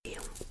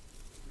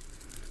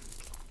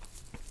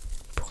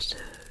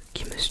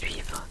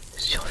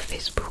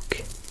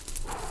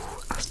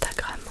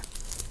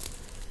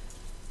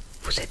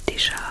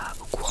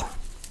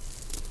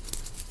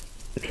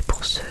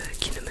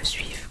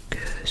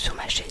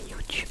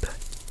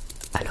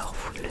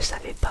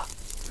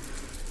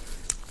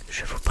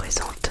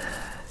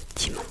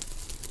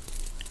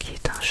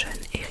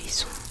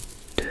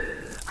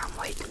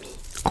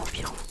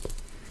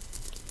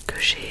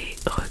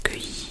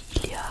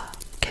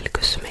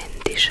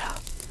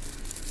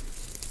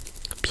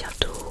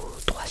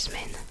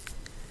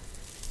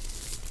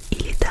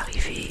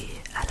arrivé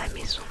à la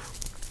maison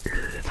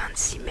le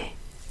 26 mai.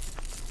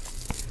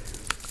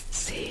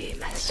 C'est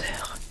ma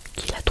sœur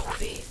qui l'a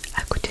trouvé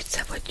à côté de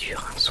sa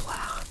voiture un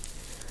soir,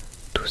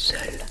 tout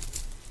seul,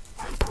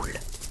 en boule.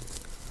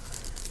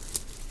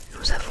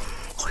 Nous avons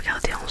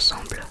regardé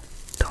ensemble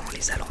dans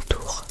les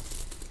alentours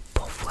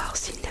pour voir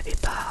s'il n'y avait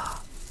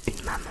pas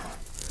une maman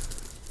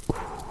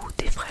ou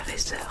des frères et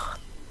sœurs.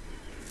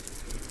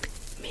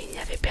 Mais il n'y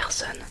avait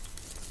personne.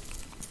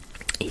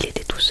 Il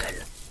était tout seul.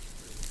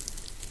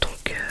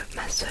 Donc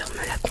ma sœur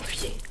me l'a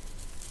confié.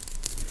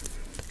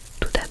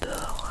 Tout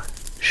d'abord,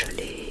 je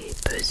l'ai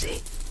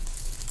pesé.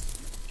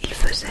 Il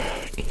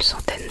faisait 100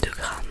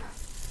 grammes.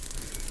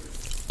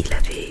 Il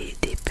avait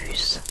des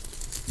puces,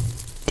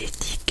 des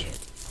tiques.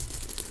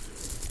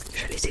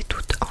 Je les ai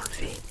toutes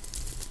enlevées.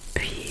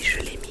 Puis je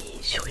l'ai mis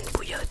sur une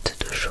bouillotte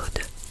d'eau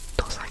chaude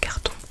dans un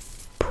carton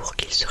pour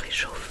qu'il se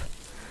réchauffe.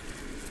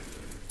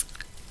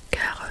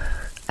 Car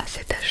à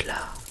cet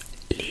âge-là,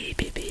 les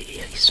bébés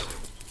hérissons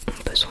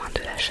ont besoin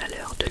de la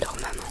chaleur de leur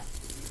maman.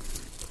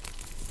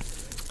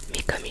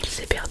 Mais comme il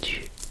s'est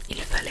perdu,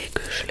 il fallait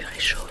que je le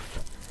réchauffe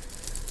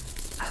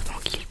avant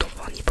qu'il tombe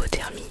en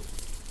hypothermie.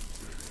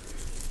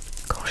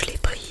 Quand je l'ai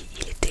pris,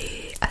 il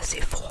était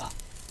assez froid.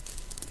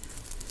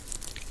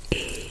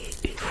 Et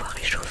une fois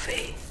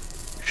réchauffé,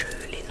 je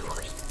l'ai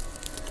nourri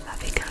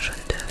avec un jaune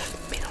d'œuf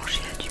mélangé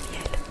à du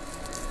miel.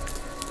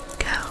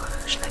 Car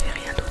je n'avais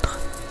rien d'autre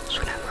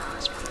sous la main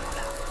à ce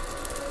moment-là.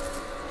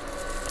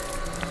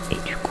 Et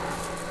du coup,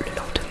 le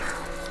lendemain,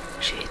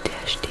 j'ai été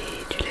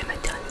acheter du lait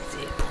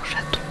maternisé pour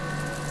chaton.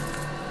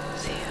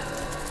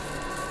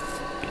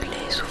 C'est du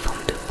lait sous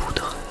forme de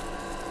poudre.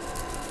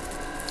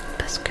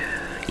 Parce que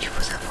il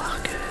faut savoir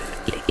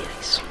que les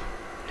hérissons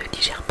ne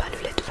digèrent pas le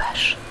lait de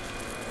vache.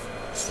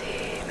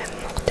 C'est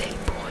même mortel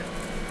pour eux.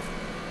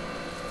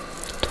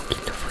 Donc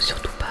il ne faut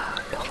surtout pas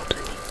leur en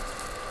donner.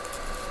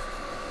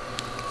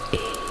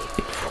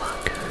 Et une fois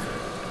que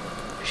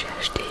j'ai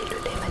acheté le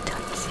lait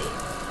maternisé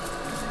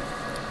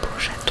pour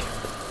chaton,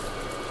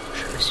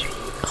 je me suis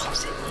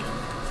renseignée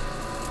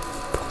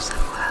pour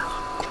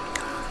savoir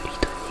combien lui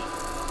donner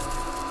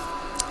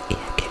et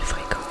à quelle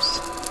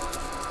fréquence.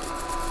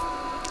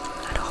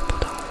 Alors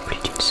pendant plus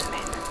d'une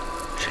semaine,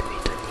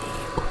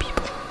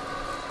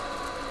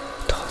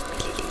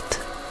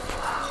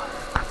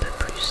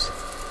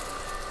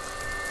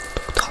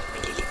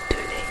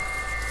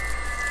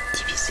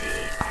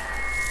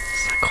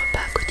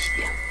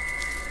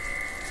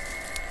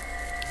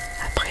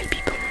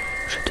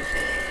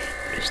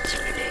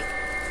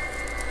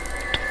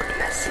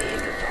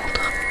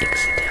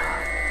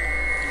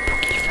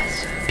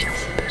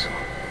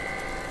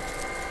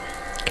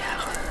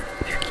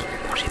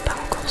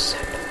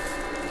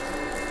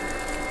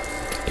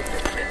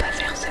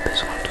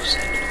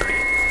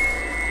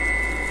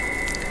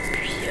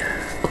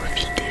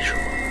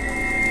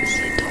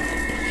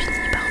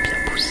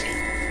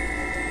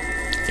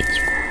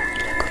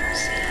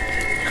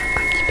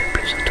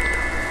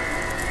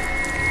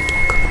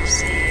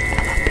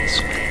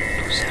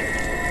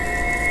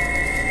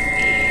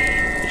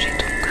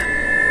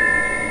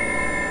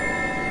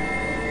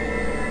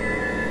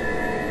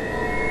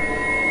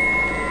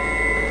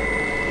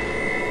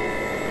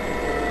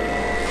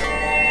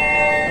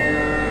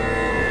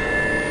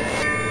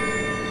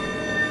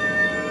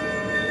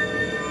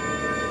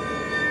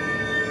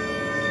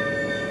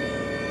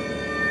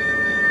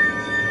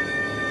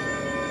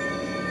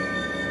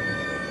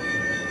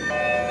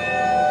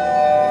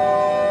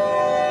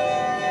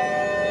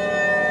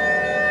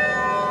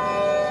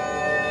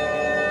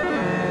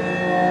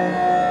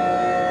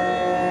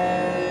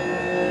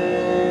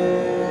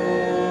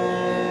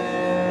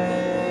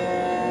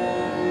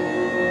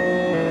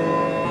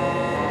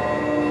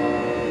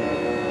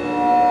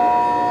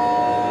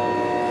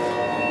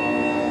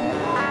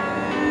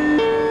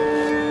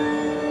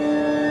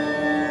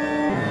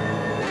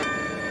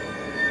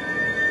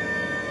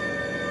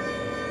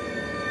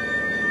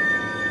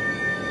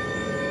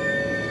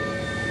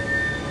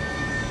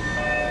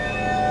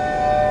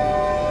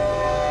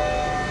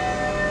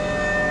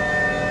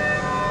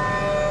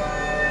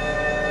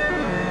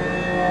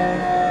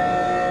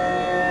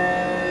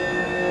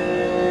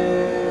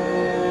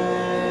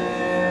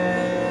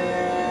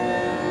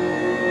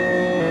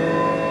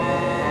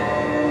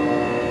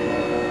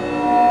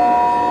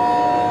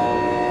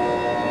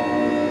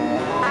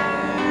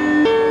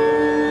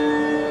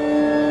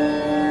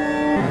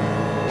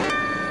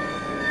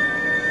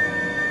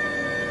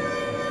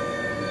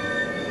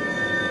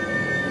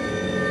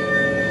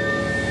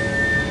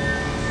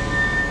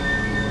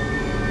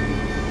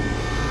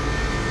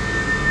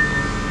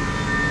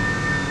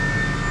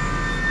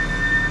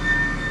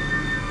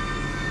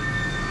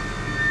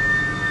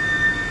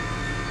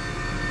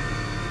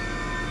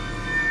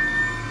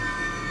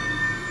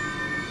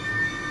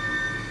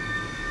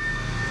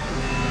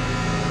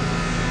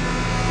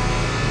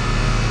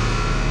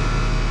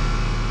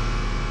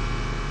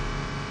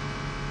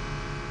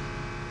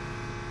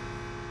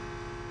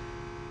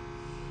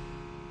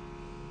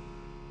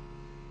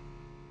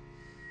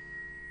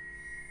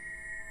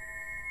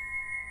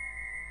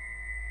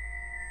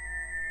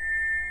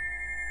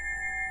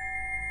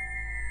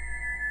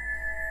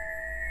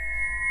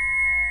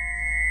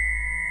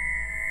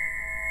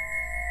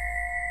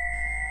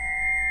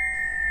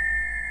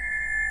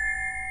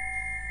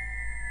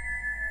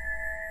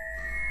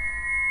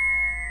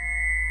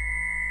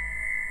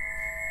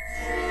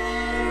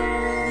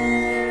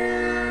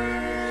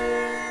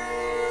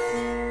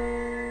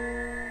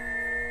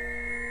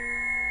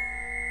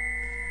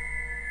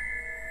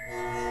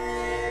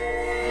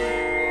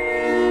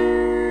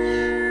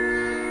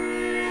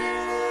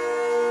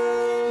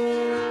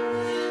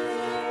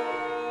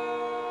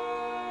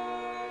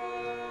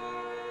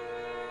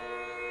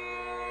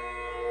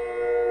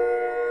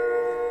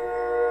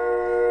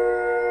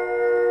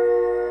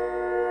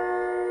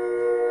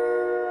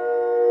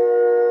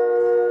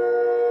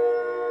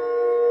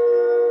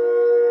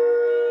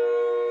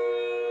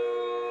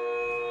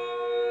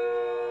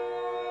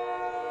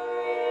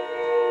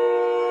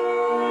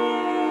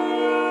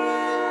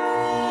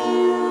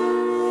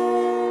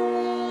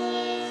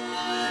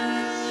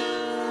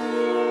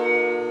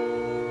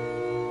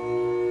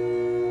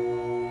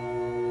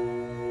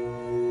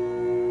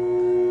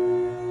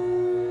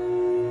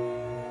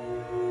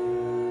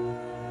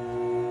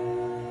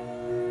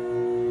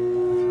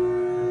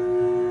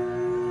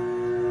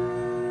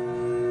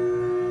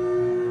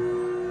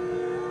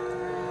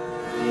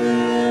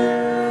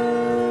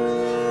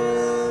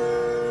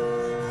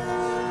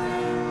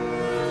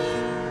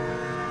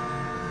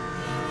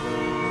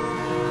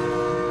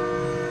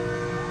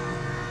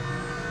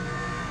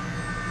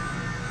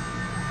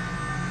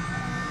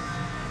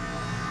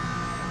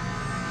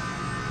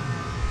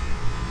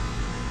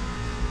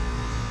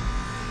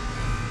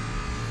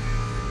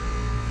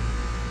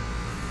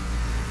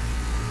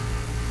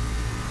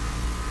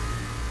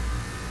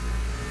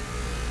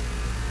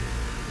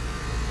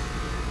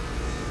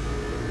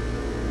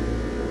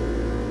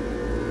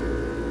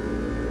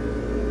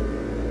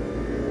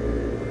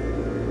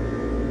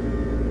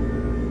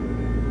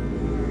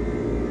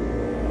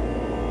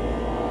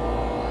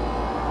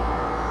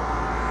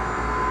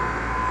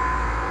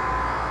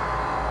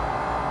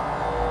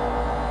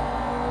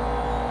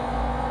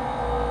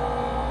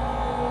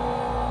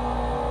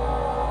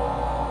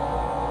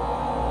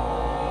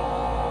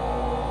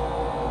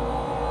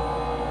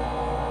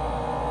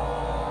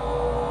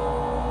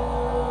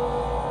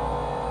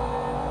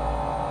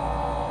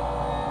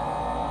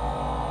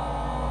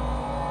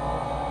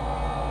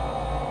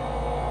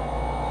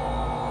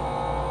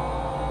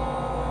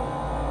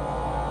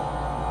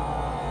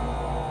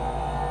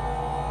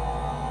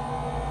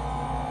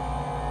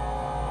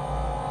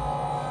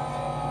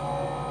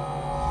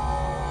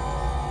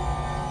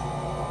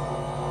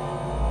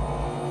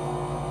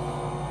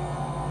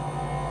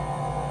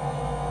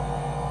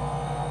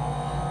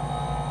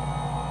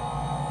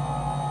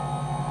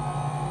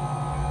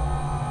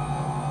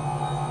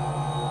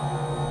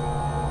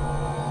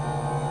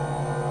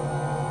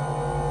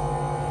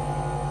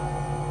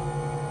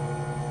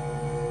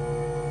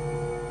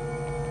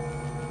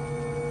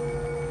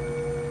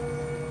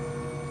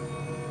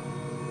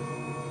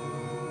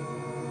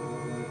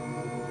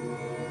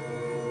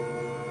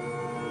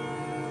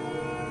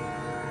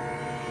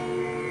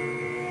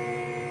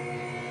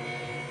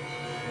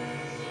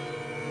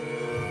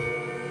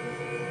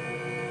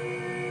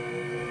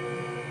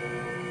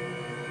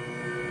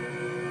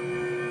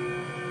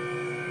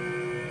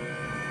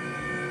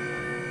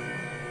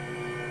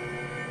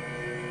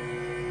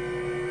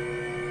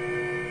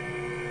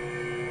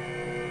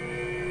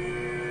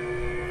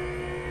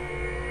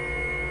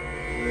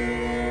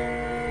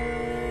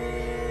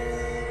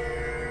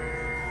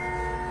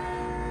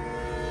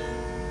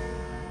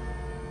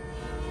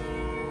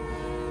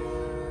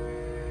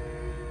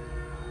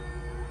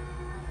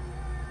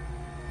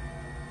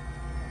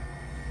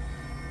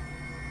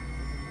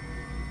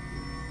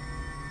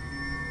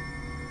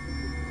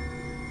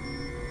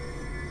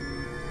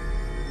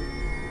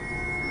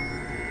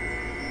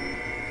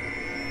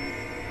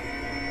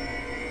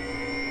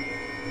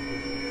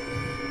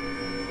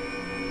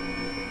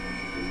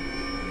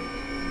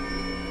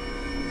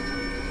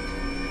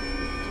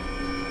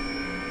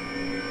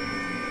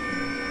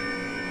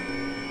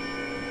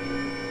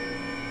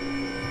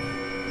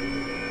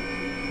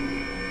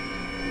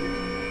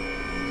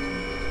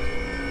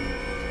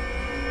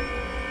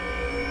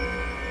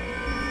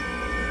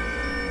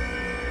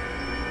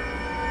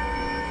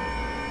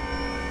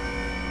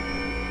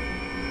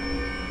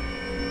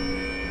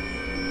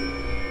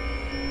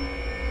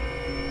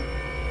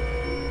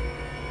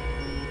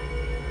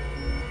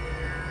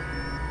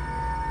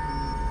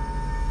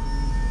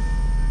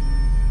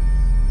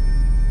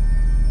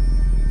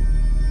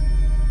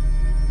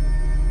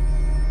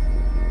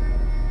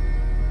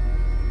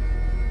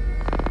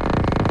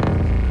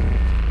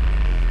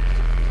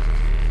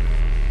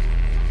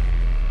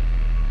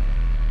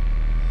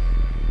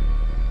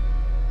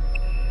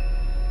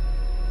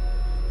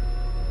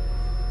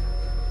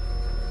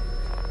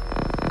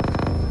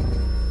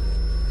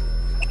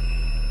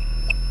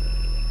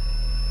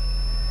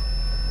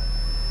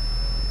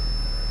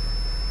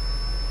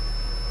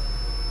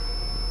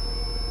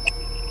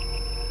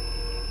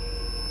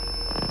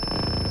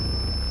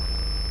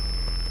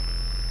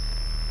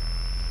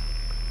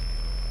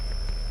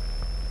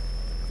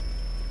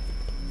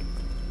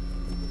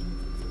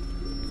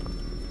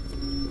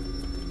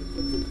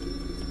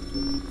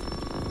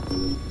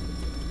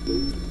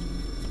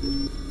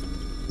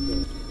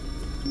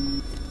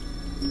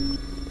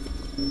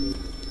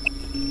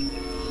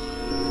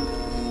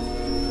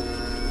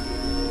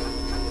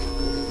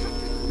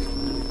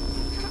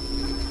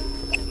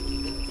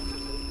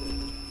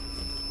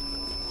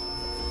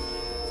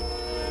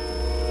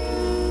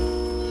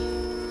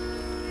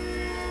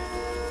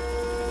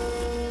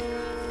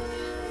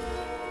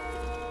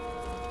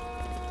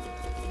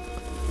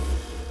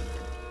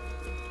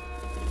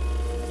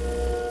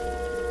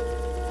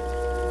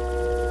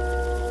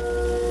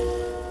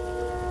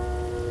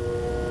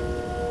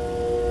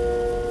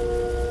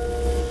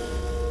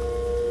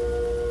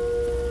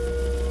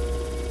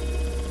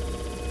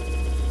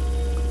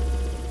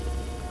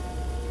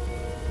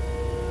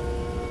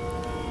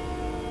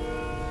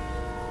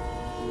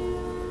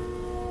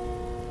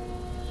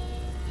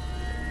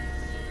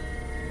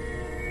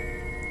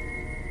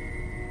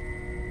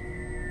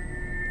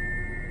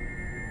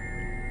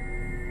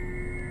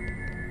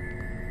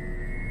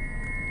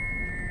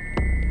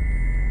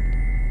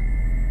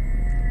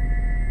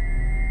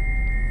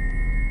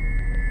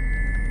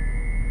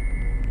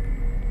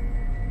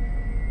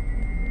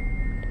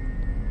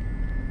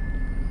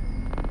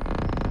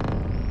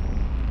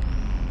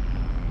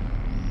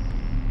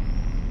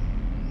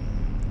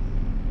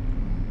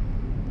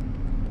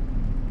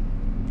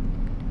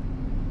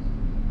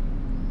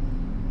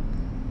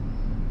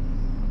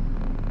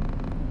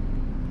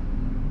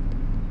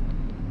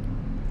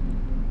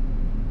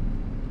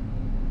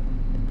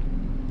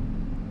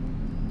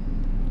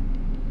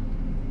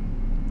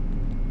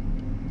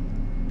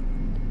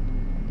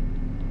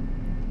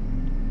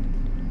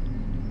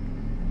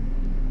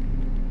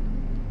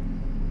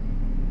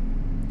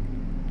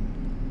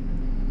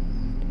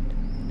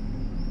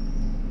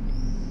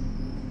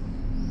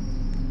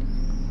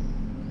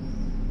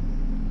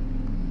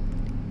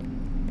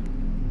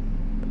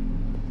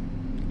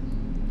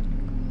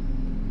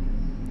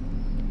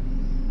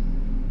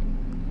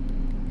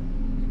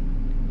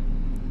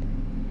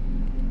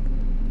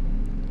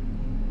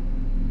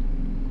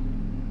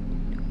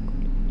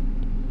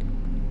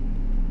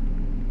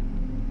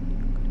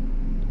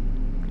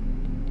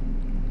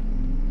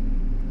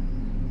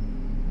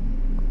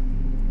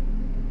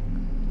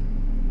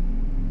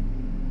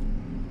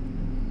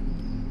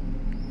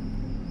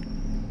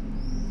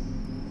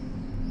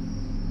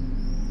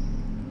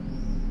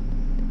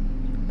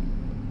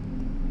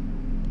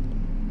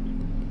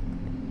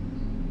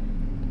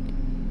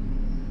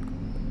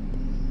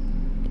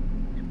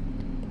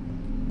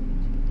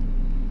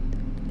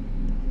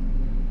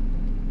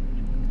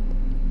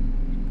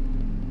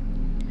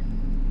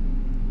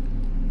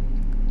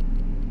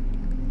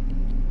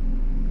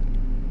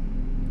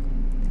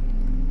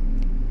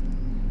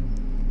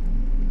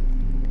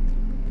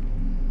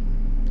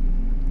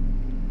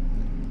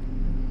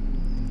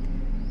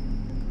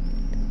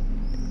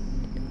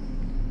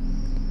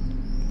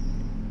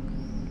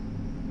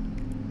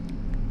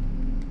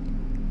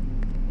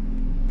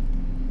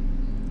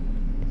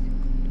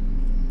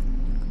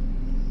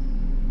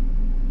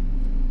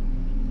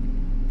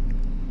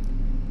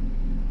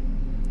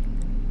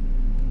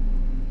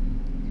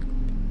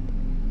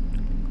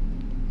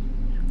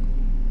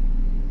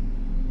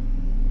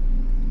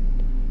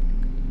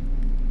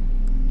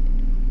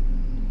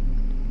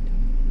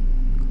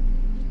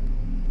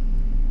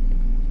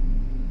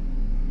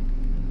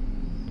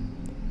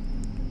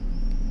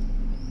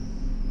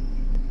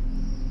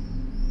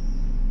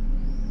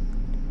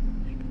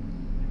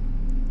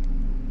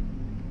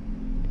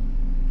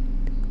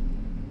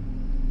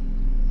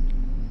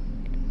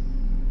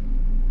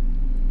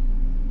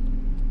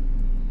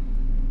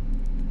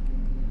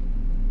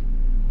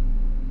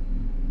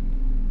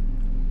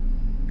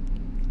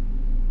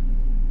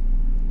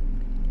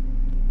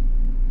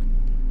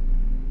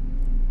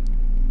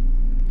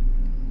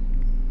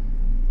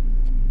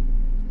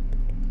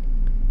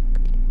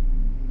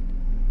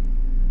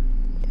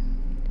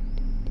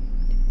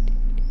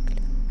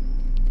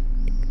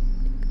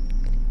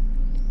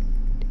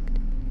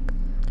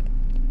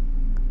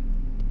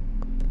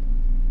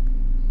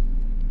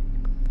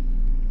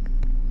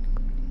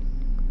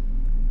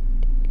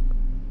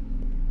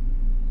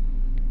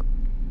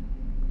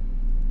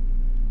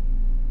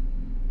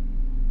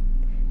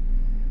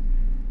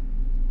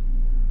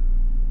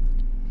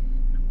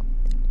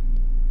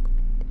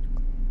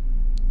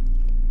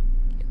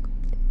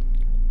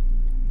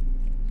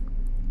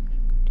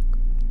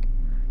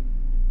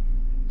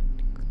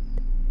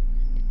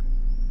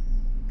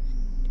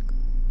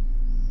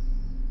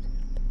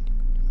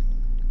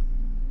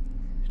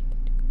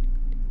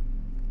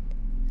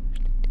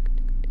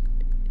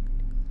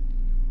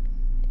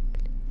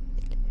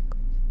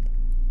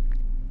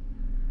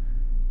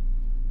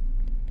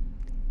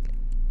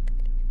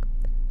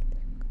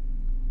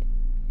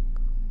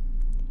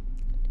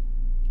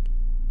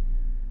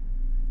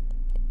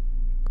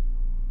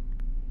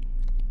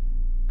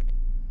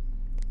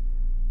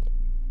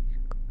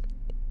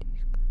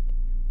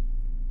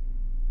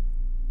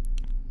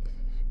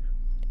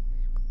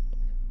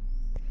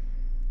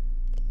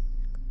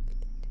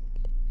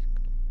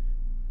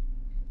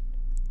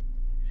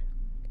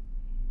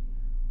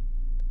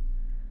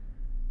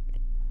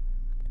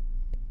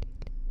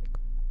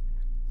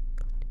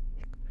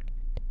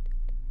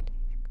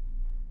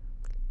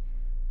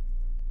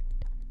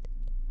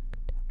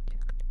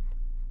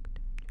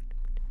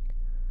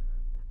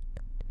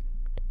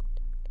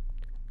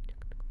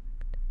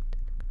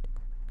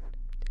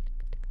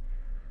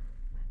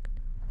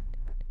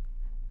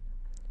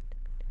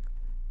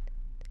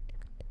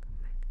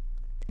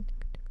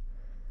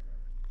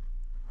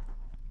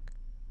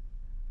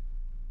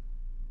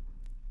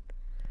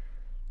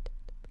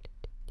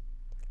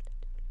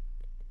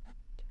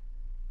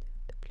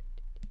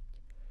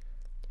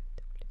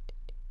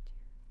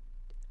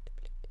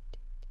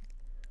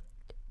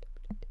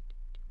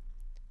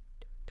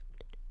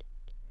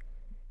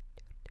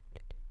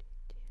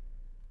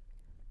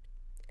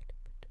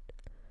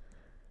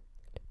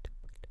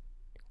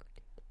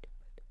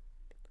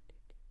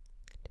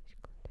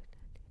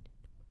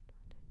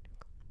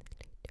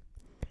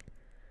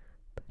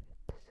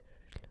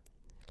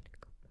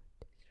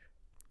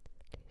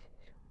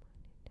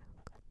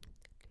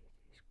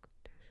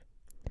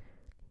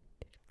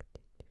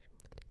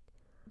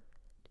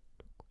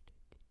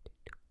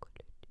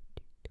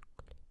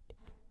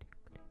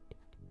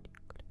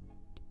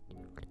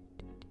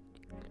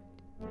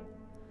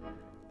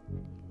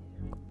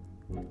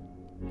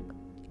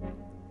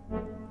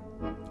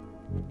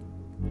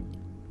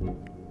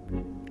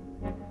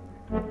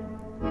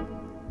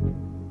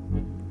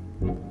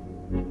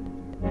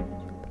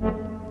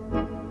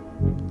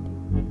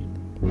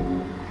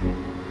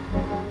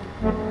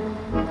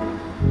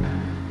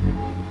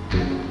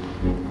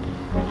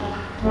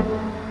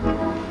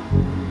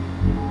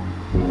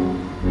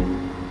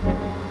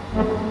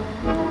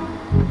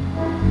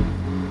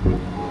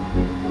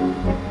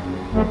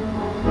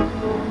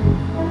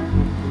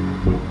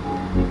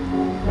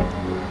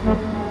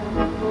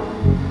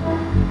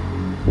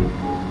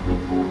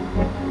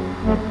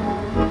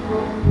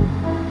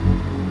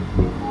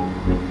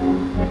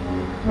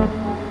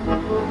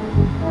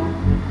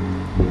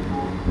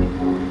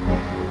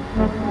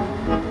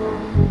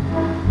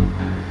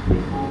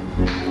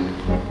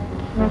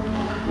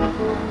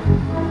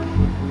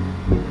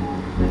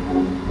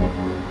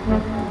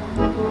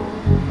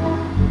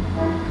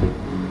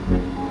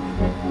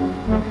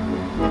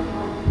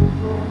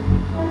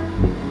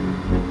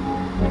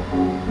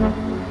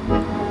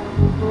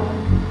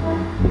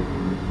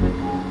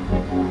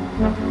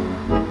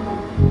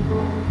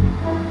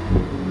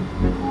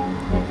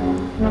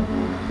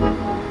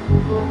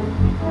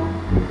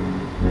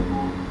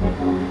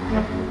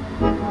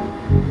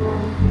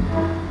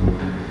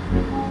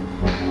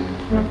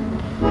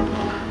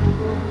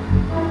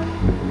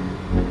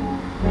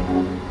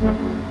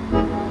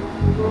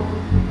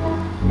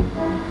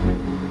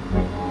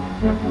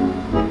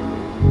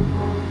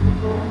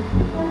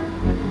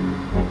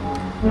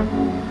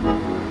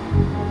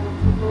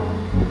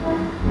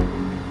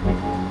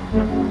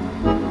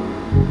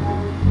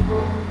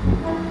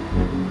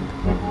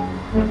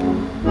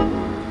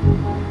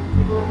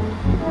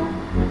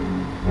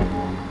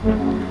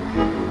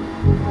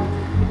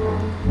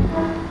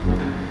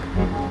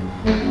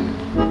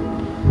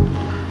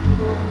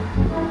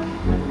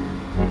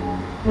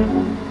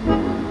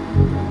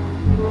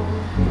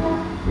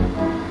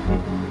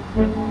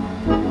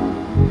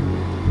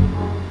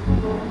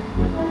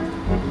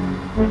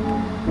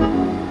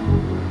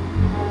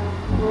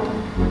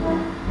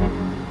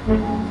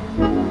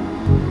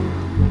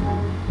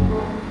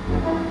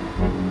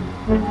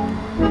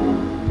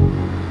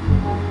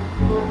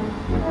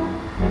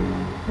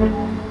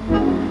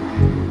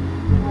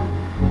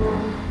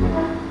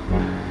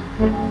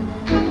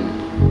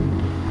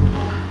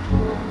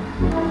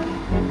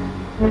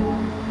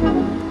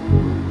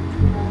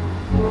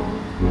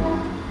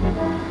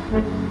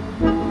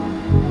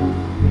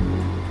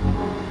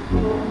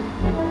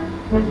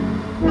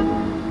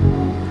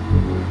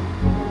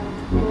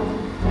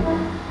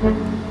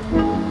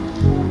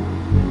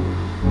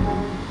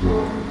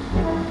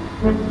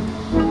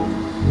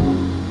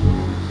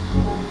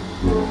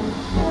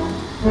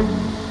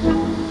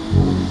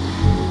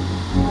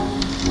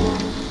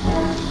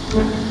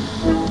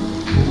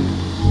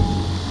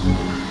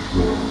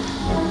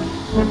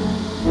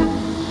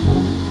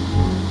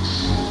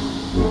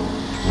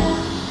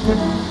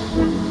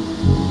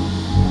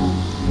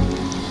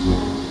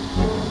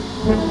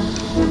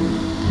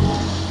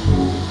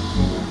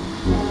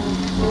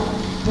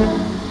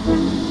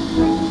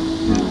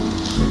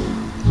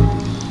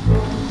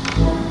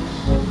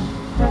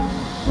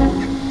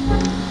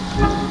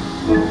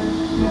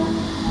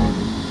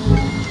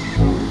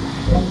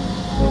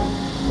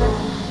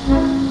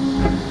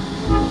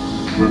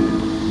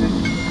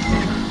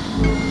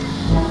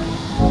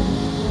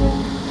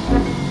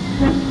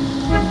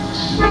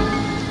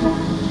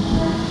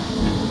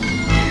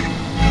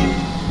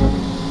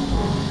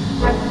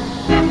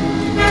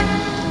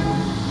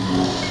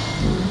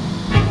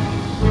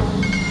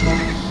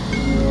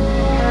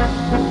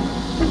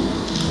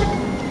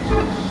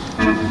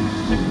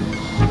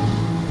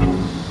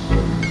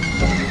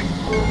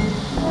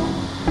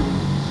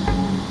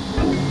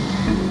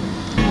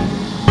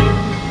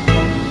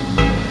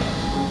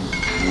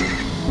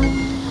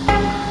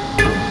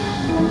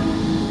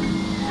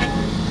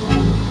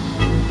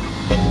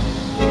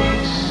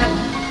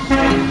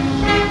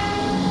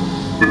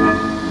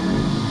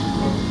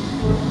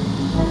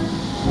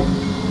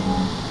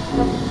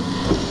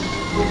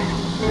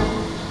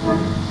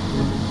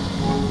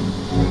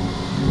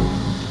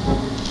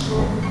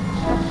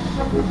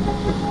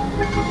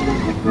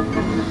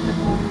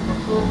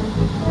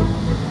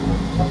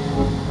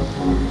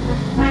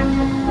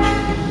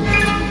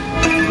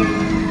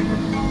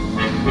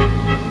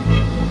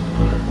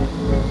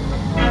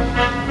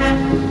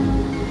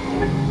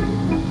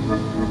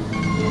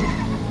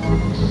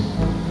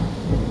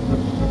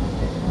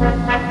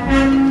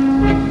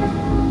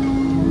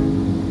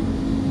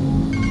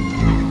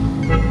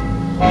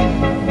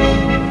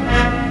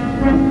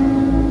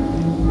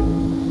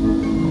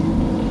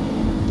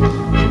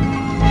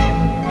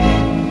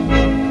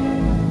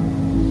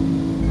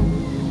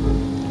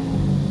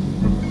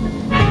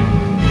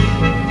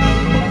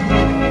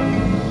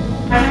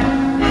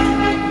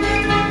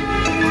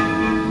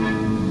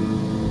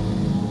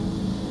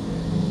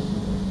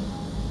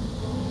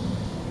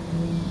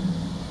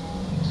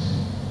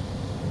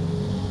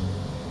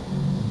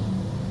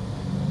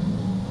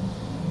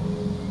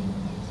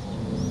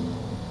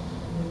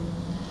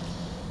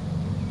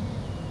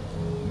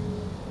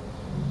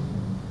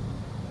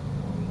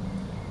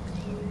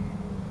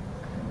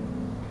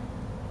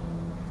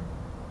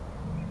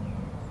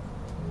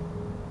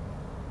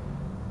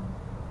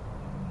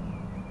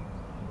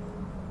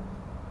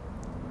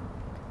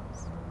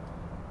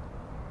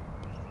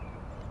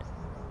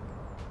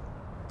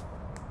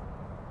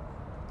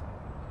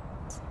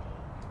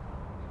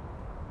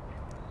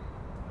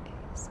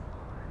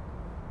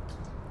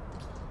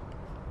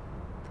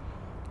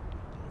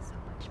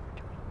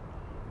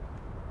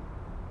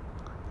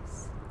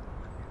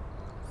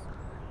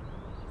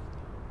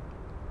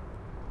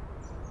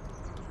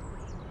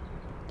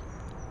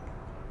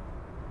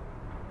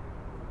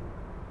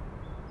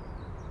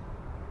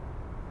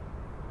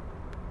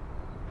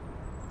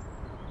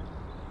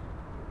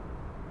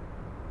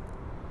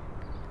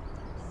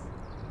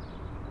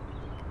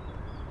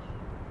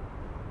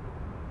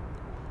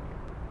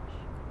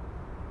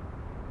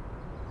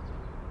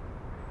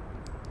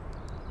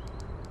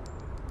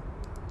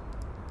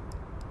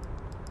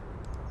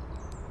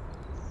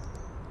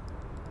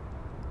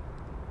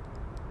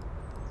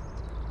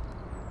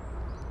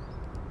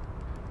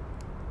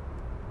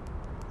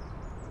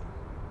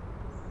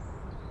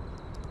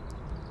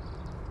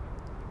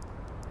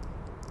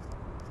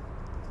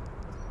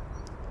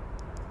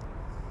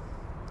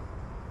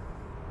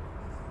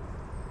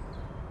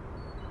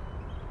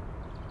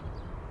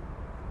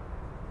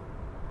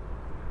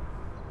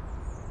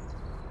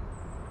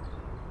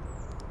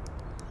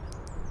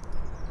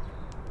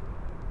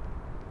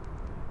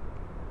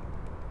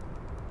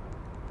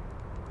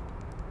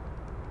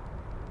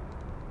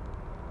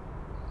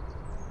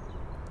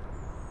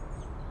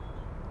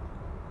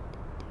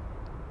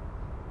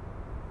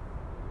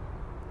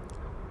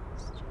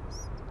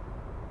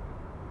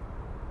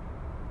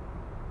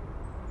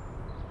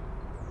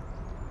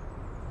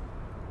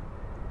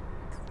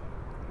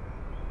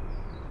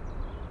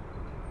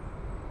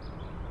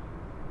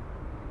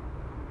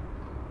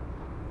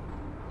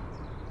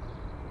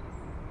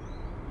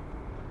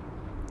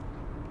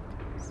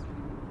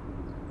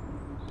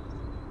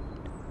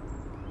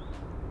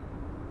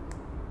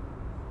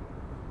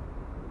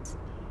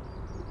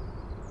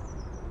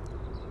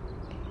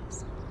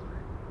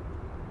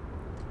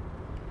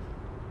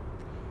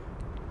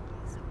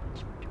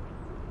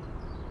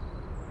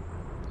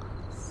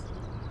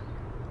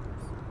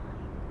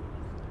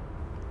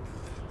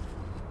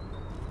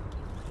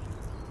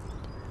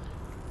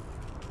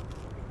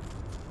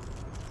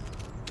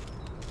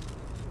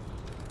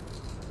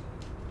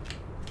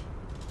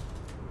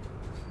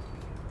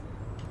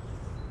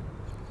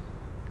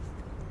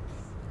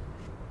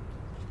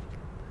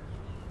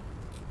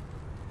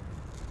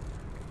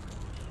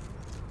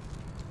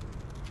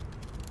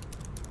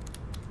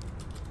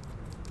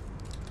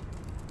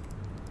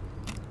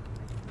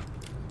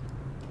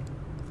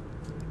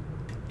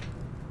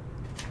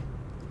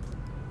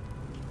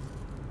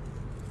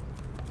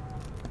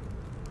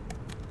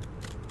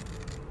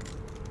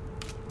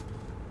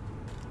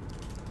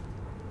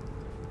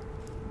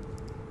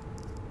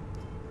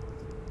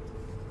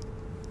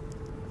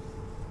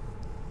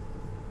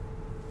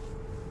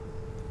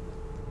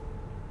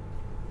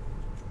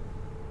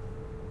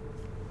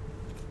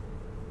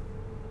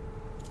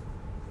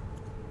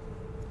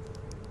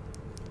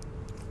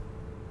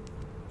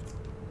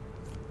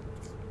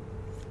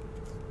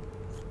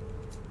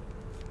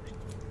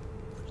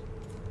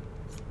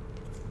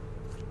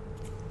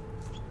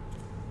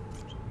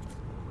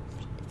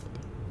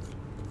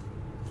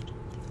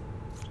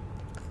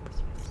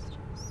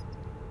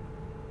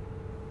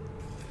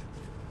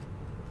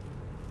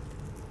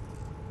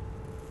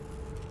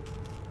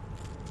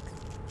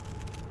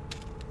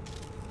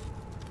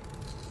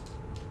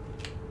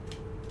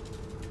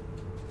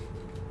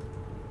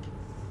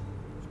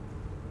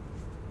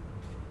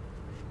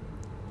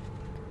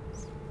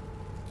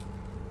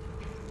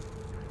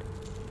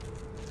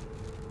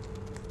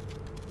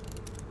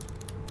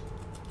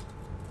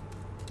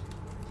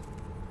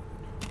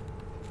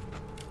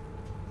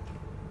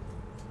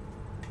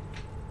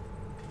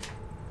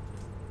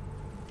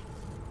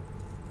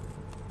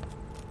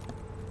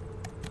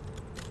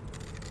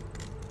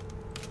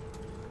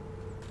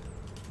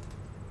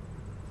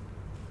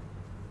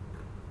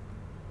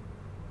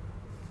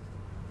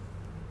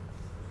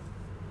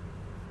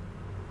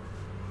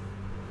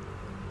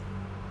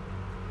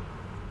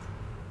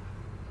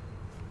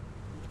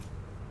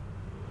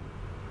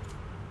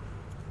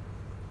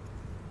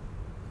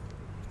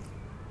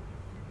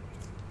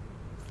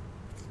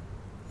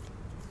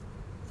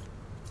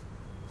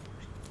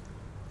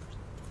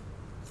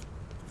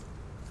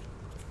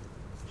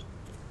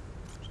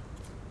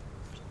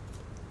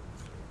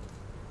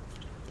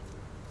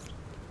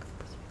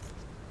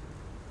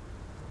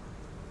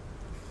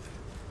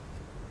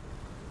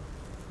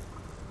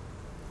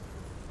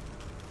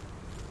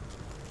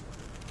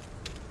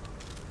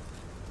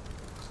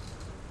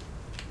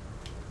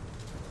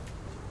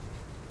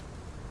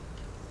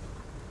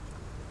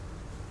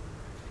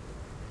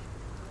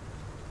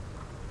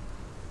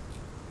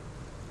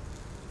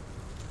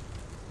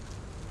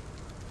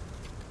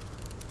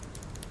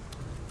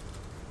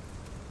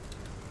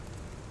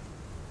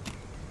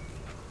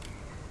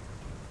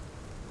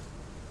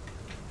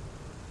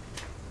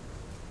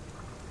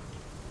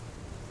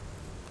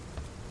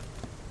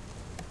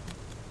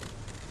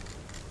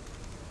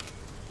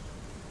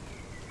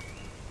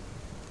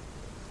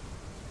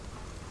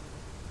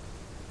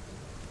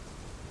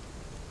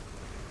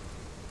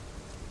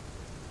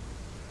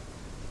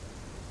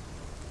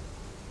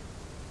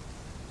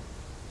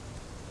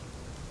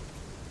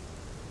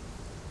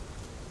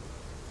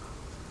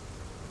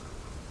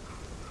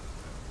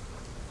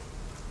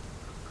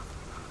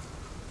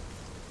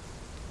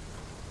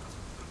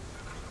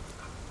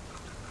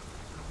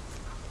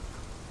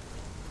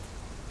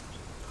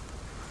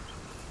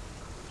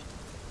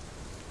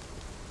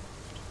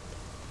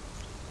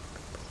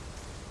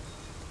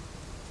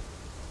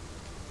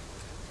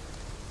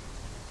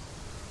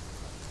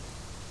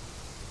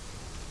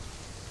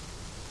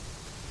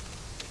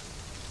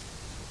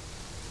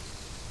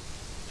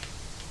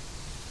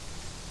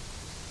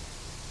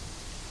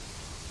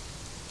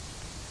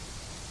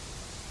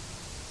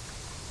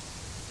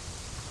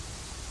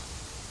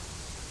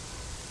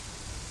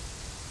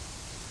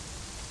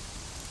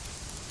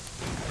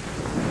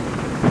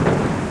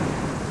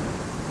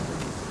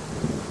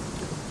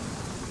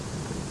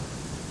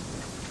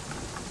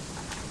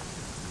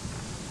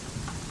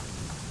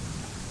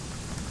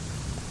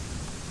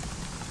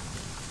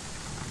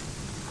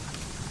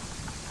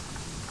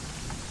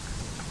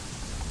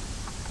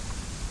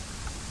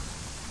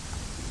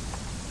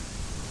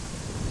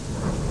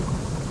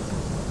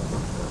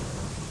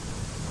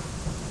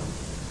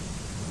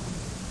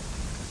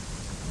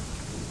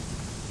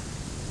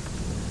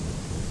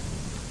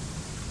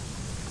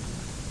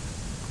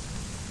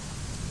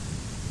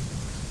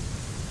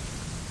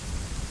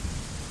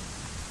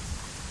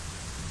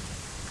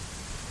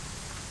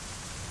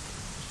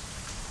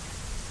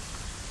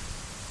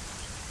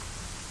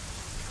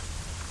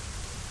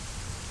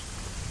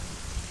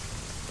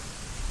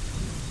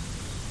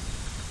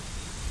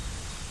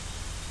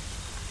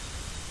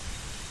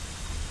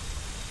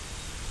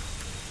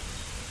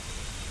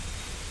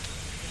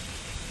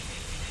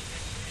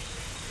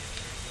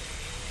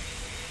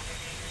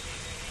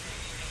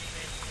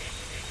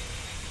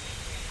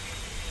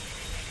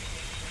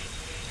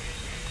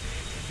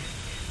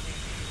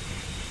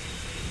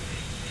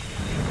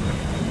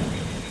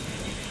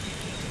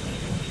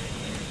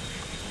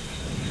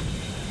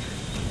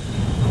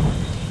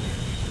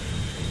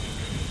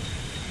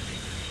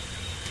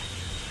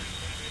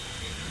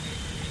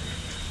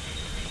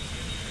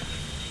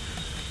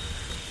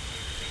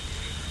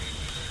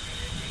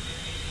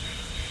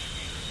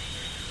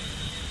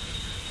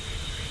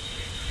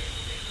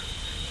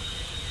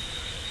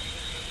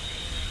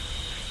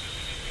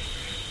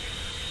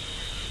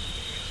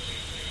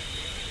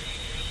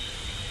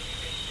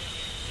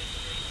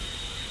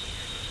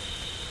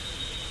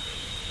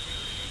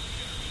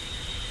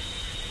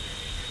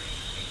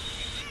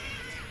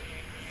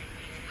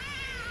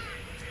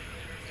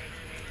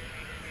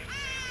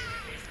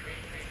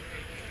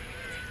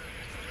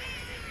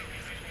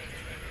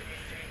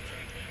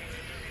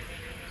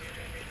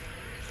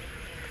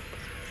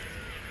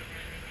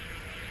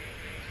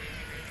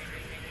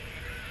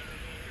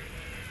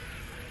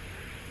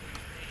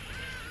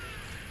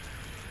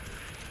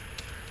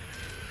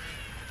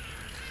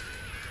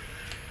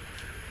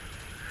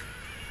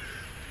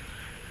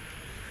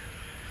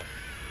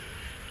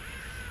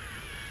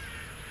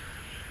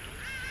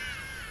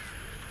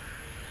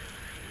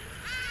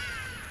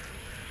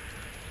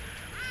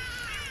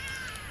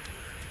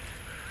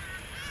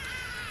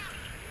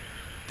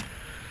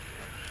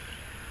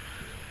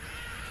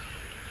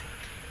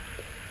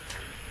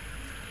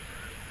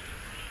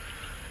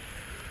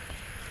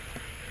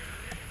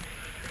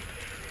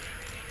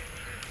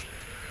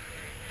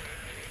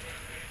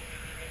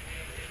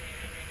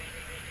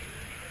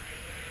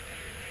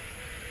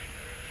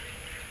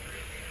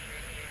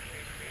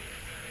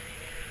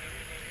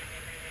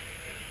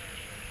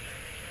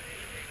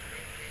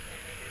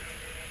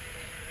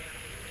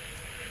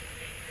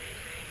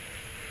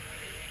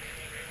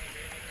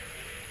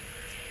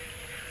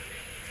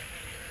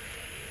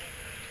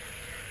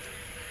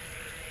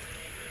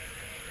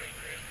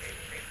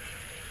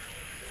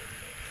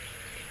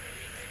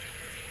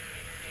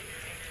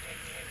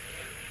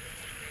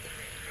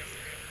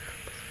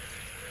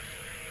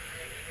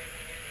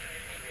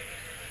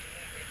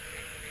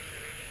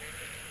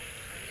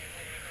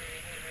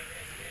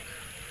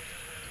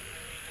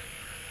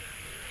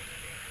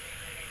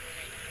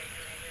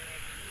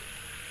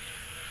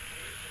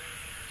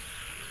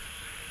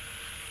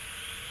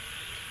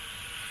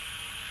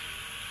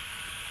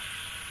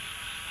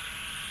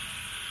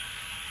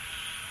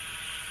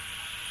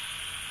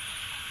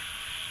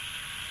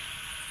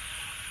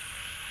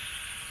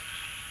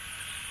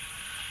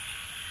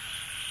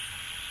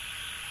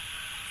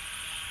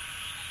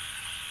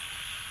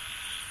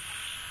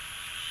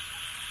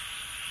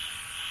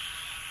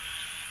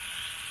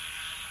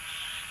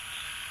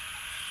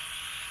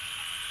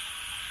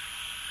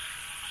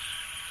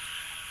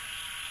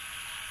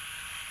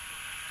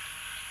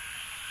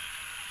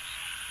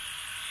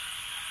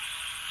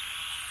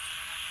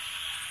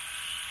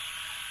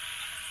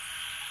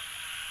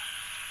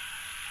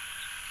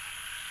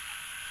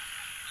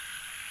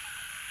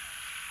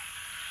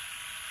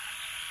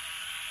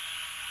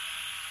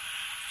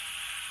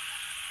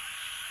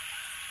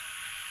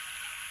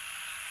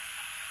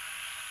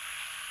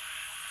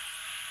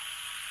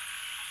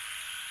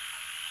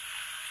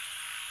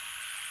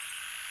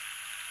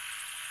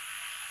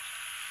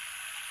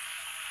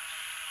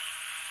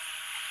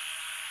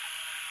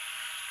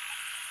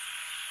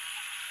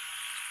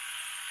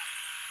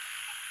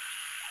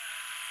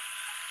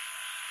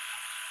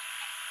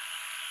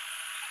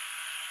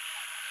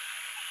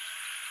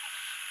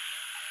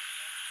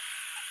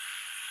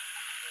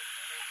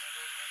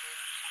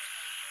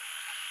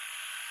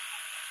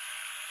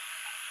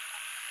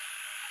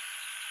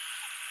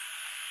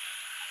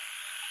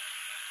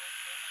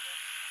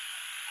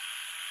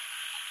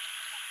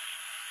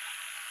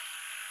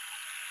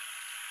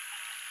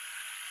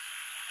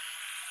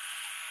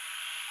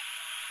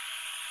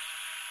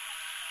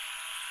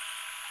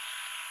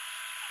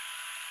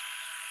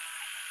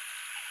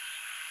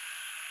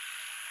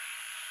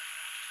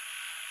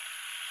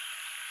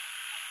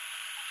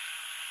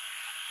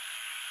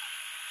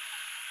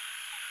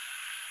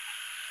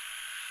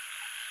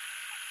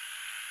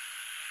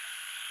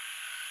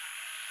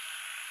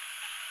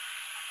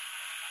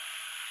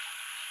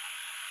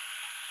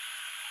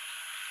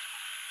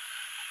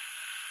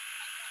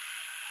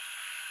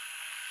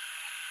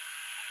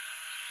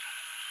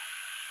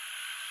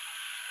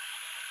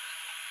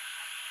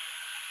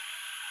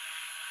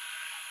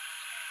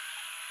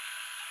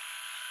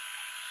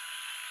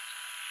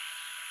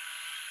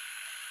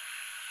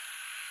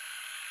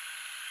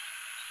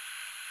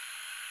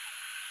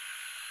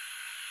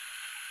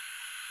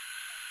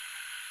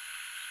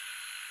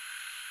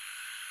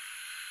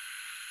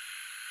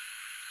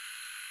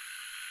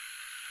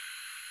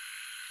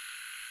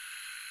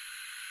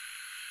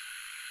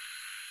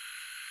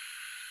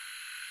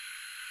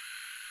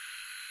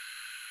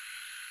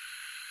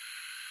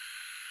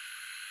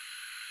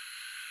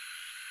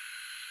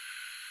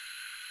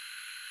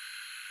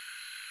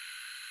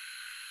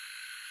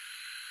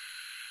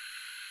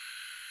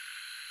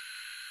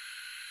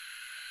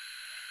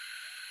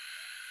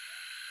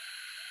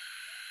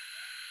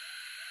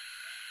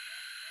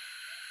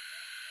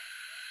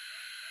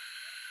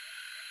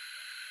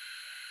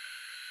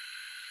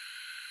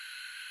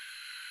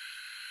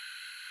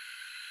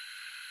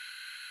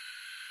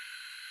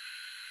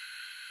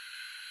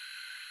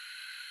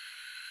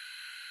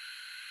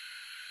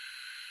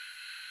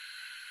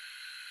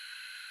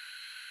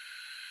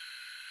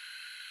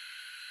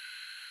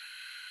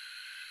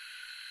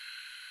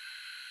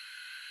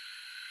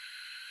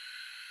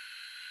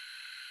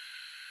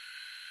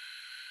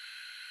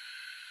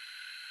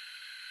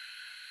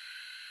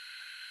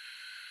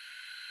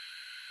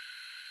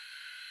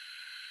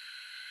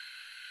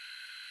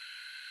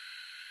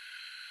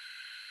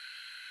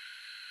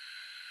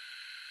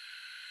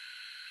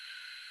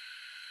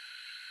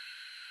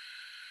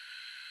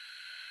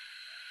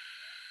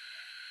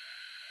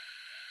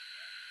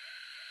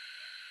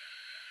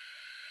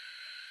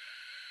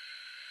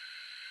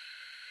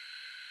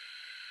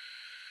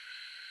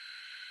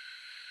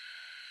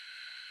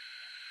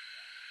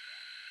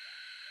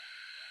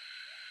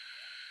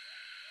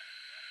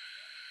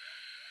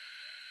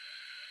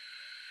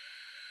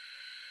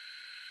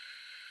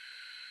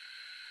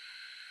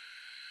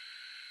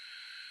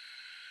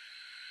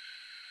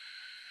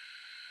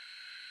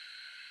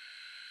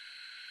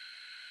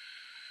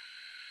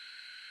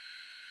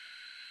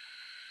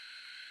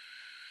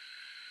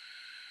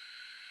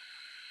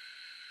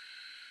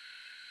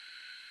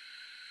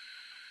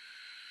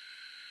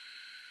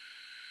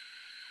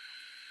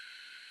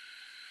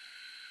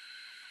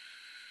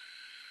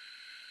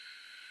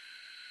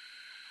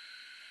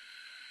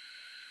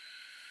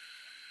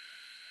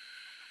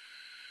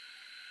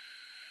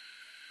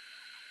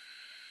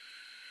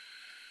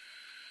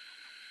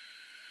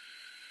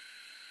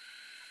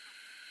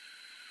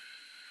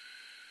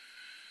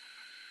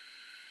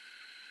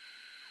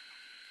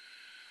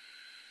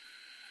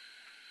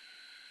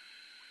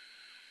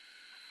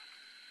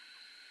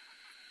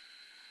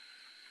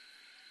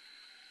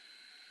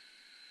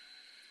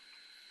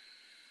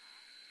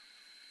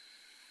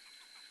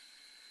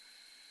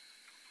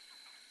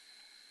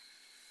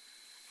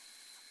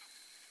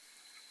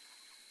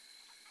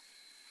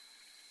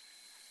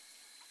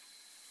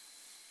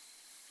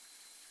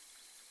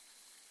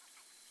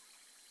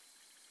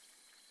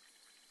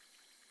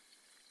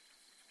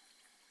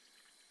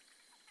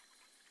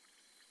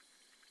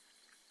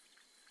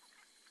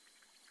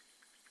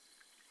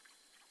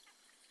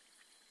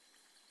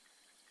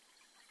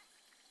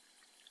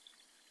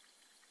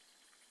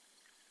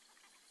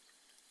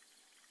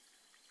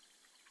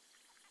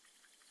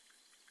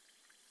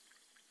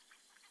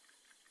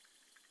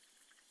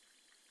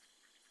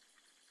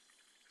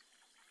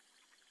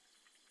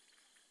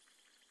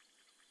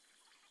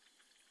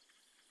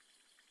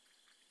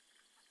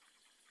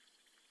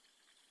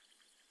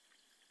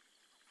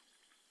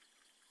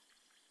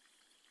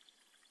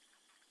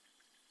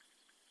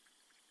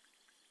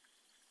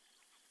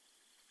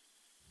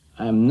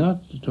 I'm not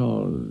at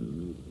all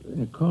in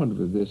accord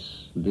with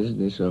this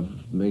business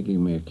of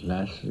making me a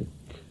classic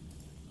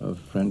of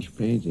French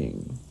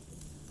painting.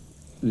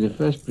 In the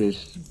first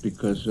place,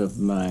 because of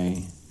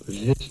my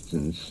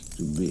resistance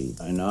to be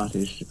an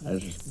artist,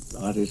 as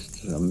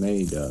artists are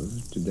made of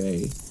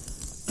today.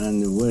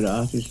 And the word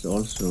artist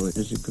also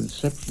is a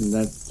conception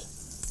that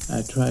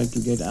I tried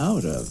to get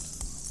out of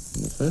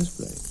in the first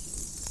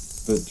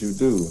place. But you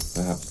do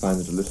perhaps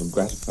find it a little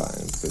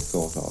gratifying to be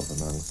thought of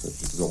among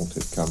such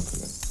exalted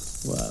company.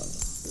 Well,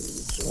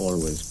 it's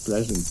always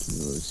pleasant to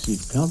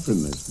receive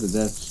compliments, but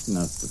that's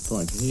not the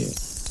point here.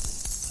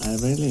 I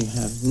really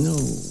have no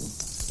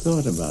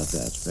thought about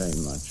that very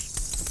much.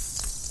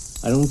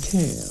 I don't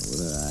care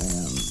whether I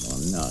am or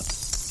not.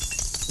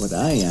 What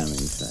I am,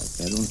 in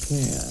fact, I don't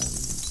care.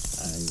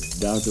 I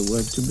doubt the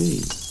word to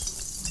be.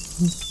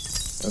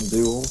 And do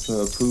you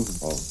also approve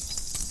of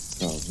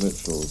Charles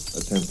Mitchell's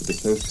attempt to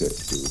dissociate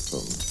you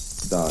from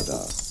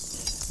Dada?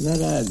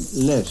 Dada,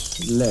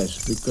 less,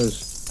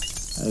 because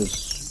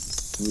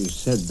as we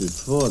said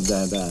before,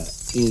 Dada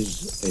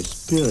is a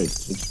spirit.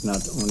 It's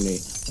not only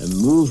a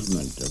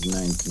movement of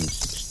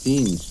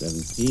 1916,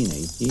 17,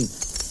 18.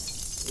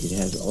 It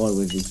has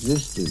always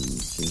existed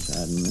since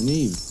Adam and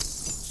Eve.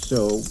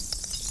 So,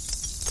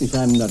 if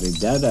I'm not a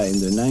Dada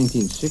in the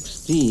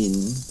 1916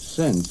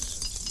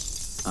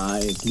 sense,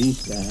 at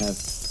least I have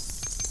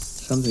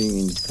something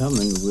in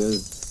common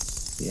with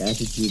the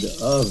attitude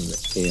of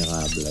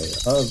Érable,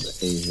 of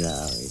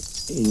Jarry,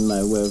 in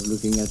my way of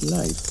looking at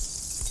life.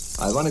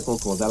 Ironical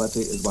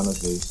causality is one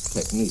of the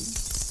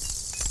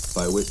techniques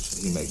by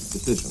which he makes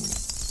decisions.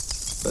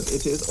 But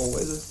it is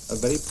always a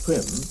very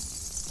prim,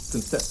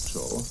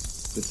 conceptual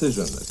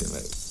decision that he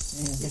makes.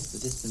 Yes,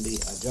 but this can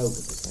be a joke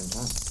at the same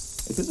time.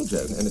 It is a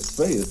joke, and it's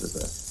phrased as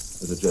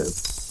a joke.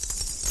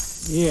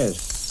 Yes,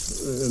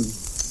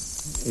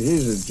 it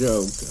is a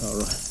joke, all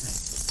right.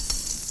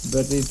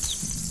 But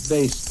it's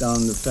based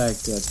on the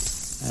fact that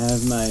I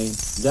have my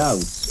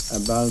doubts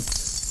about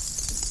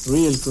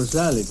real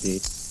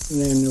causality.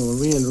 There's no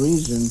real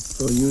reason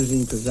for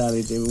using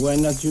causality. Why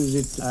not use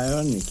it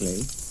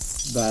ironically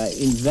by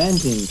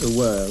inventing a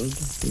world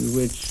in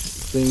which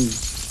things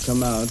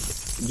come out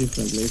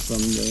differently from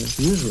the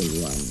usual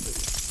one?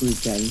 We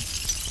can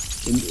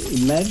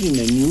imagine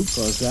a new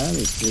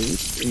causality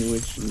in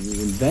which you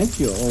invent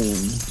your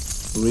own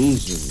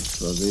reasons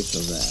for this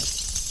or that.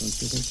 Don't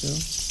you think so?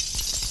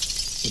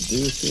 But do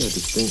you see a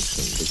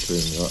distinction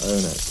between your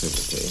own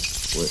activity,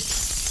 which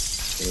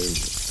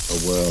is a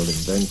world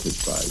invented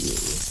by you,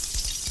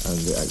 and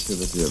the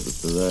activity of the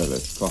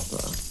surrealists proper,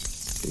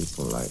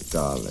 people like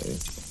Dali,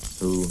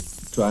 who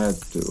tried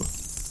to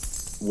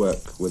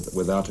work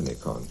without any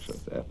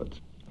conscious effort?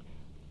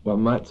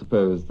 One might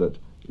suppose that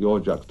your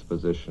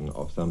juxtaposition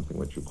of something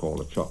which you call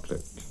a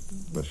chocolate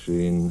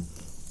machine,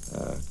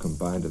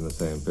 combined in the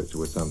same picture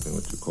with something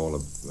which you call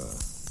a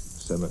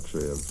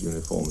symmetry of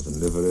uniforms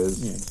and liveries,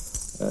 Yes.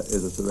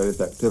 Is a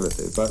surrealist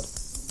activity. But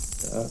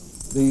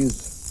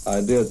these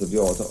ideas of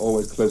yours are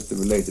always closely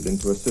related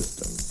into a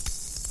system.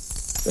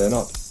 They're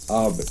not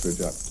arbitrary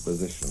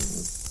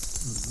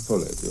juxtapositions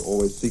fully. You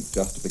always seek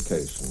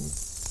justification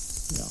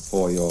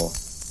for your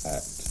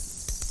act.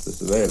 The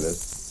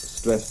surrealists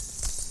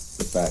stressed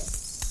the fact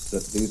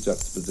that these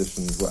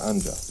juxtapositions were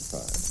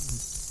unjustified.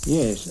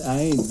 Yes,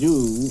 I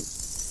do.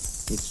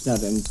 It's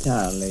not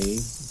entirely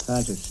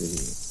fantasy.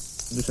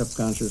 The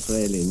subconscious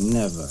really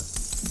never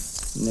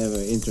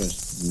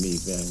interested me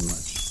very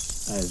much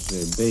as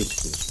a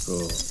basis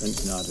for an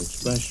art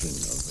expression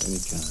of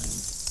any kind.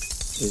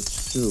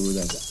 It's true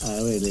that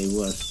I really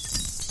was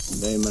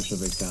very much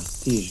of a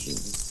Cartesian,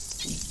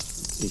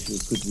 if you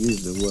could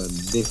use the word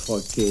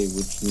défroqué,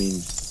 which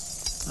means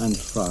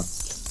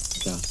unfrocked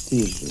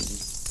Cartesian,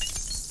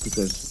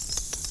 because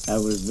I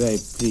was very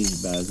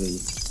pleased by the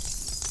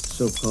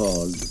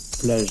so-called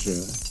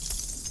pleasure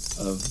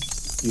of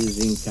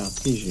using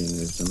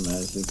Cartesianism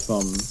as a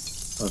form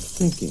of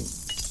thinking,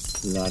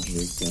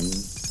 logic and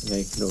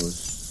very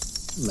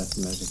close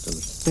mathematical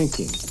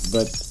thinking.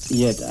 But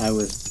yet I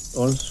was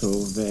also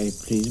very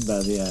pleased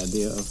by the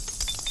idea of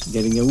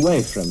getting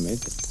away from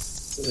it.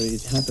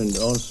 It happened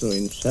also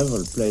in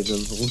several plays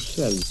of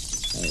Roussel,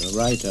 a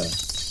writer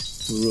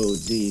who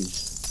wrote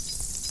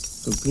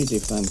these completely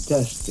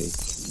fantastic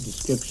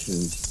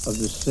descriptions of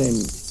the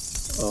same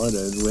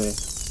order where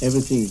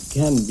everything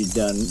can be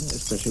done,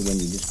 especially when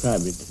you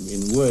describe it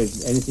in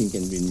words. Anything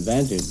can be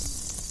invented,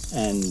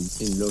 and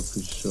in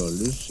Locus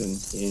Solus and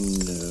in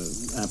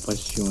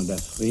Impression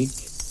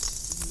d'Afrique.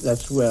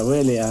 That's where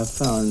really I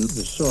found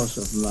the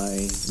source of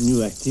my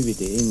new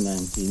activity in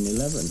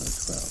 1911 or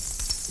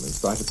 12. In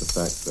spite of the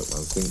fact that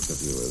one thinks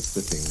of you as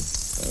sitting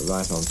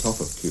right on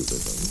top of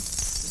Cubism,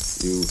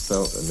 you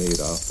felt a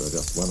need after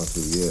just 1 or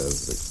 2 years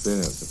of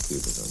experience of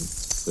Cubism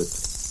that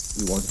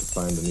you wanted to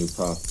find a new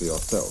path for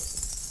yourself.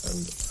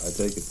 And I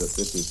take it that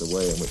this is the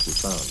way in which you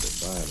found it,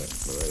 by an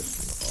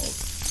exploration of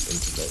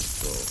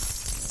intellectual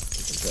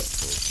and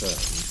conceptual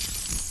terms.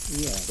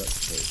 Yeah. Such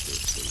cases,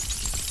 the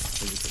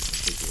physical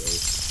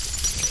configuration.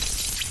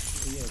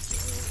 Yes,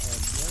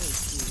 I'm very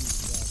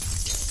pleased that